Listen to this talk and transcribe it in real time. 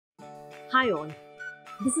Hi all,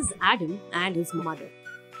 this is Adam and his mother.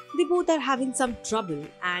 They both are having some trouble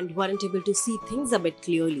and weren't able to see things a bit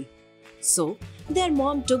clearly. So, their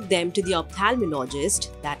mom took them to the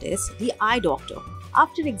ophthalmologist, that is, the eye doctor.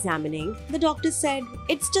 After examining, the doctor said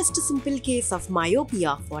it's just a simple case of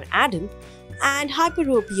myopia for Adam and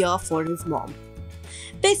hyperopia for his mom.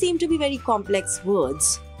 They seem to be very complex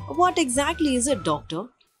words. What exactly is it, doctor?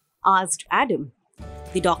 Asked Adam.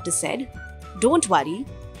 The doctor said, don't worry,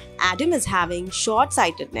 Adam is having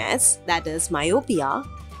short-sightedness, that is myopia.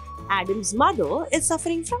 Adam's mother is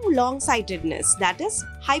suffering from long-sightedness, that is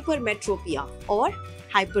hypermetropia or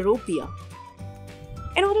hyperopia.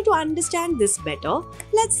 In order to understand this better,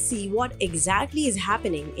 let's see what exactly is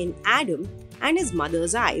happening in Adam and his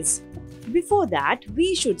mother's eyes. Before that,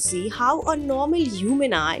 we should see how a normal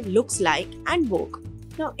human eye looks like and work.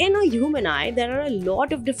 Now, in a human eye, there are a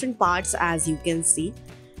lot of different parts as you can see.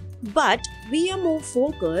 But we are more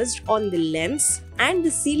focused on the lens and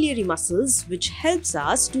the ciliary muscles, which helps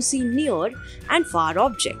us to see near and far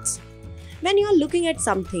objects. When you are looking at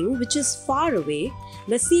something which is far away,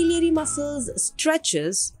 the ciliary muscles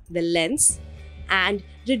stretches the lens and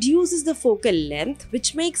reduces the focal length,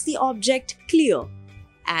 which makes the object clear.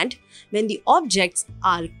 And when the objects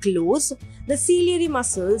are close, the ciliary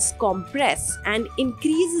muscles compress and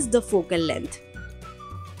increases the focal length.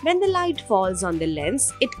 When the light falls on the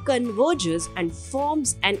lens, it converges and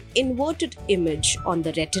forms an inverted image on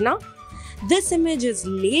the retina. This image is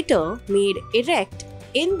later made erect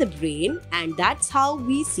in the brain, and that's how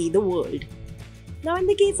we see the world. Now, in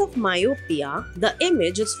the case of myopia, the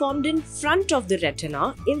image is formed in front of the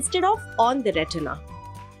retina instead of on the retina.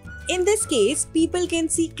 In this case, people can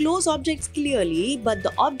see close objects clearly, but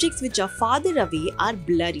the objects which are farther away are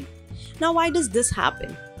blurry. Now, why does this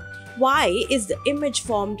happen? Why is the image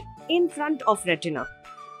formed in front of retina?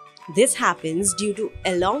 This happens due to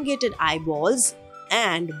elongated eyeballs,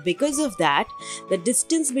 and because of that, the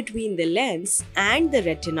distance between the lens and the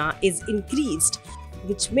retina is increased,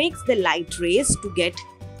 which makes the light rays to get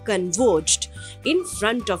converged in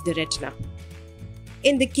front of the retina.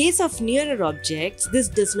 In the case of nearer objects, this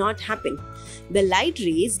does not happen. The light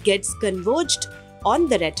rays gets converged on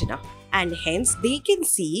the retina, and hence they can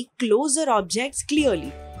see closer objects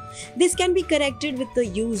clearly. This can be corrected with the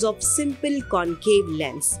use of simple concave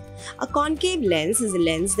lens. A concave lens is a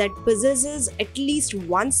lens that possesses at least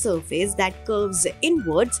one surface that curves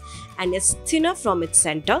inwards and is thinner from its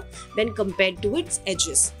center when compared to its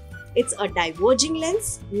edges. It's a diverging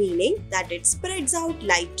lens, meaning that it spreads out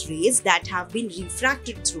light rays that have been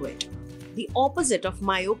refracted through it. The opposite of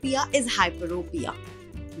myopia is hyperopia,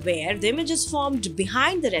 where the image is formed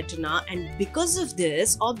behind the retina, and because of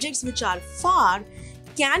this, objects which are far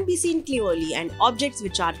can be seen clearly and objects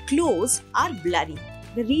which are close are blurry.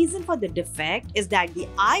 The reason for the defect is that the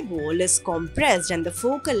eyeball is compressed and the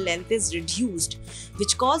focal length is reduced,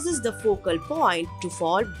 which causes the focal point to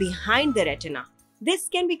fall behind the retina. This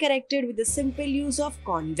can be corrected with the simple use of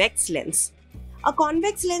convex lens. A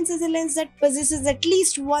convex lens is a lens that possesses at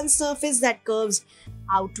least one surface that curves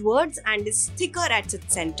outwards and is thicker at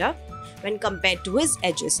its center when compared to its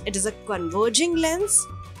edges. It is a converging lens,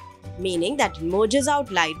 meaning that it merges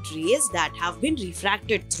out light rays that have been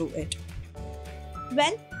refracted through it.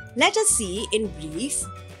 Well, let us see in brief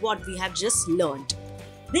what we have just learned.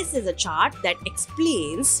 This is a chart that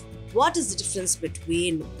explains what is the difference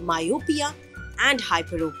between myopia and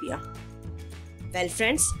hyperopia. Well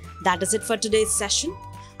friends, that is it for today's session.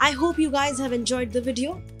 I hope you guys have enjoyed the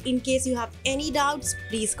video. In case you have any doubts,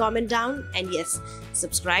 please comment down, and yes,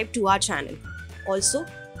 subscribe to our channel. Also,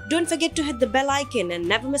 don't forget to hit the bell icon and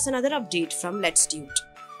never miss another update from Letstute.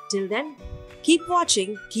 Till then, keep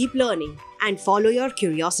watching, keep learning, and follow your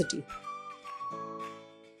curiosity.